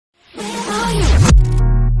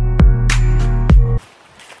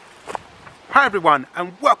Hi everyone,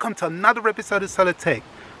 and welcome to another episode of Solar Tech.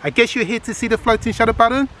 I guess you're here to see the floating shutter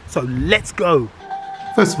button, so let's go.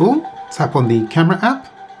 First of all, tap on the camera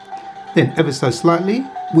app, then ever so slightly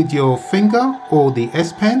with your finger or the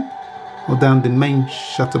S Pen, hold down the main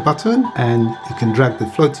shutter button and you can drag the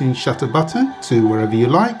floating shutter button to wherever you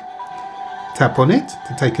like. Tap on it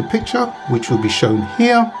to take a picture, which will be shown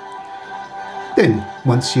here. Then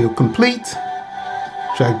once you're complete,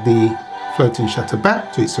 drag the floating shutter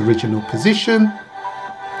back to its original position.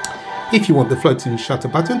 If you want the floating shutter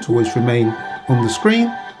button to always remain on the screen,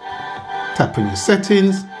 tap on your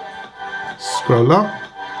settings, scroll up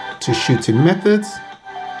to shooting methods,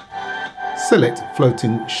 select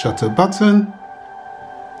floating shutter button,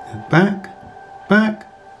 back,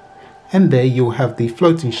 and there you'll have the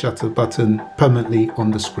floating shutter button permanently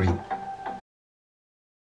on the screen.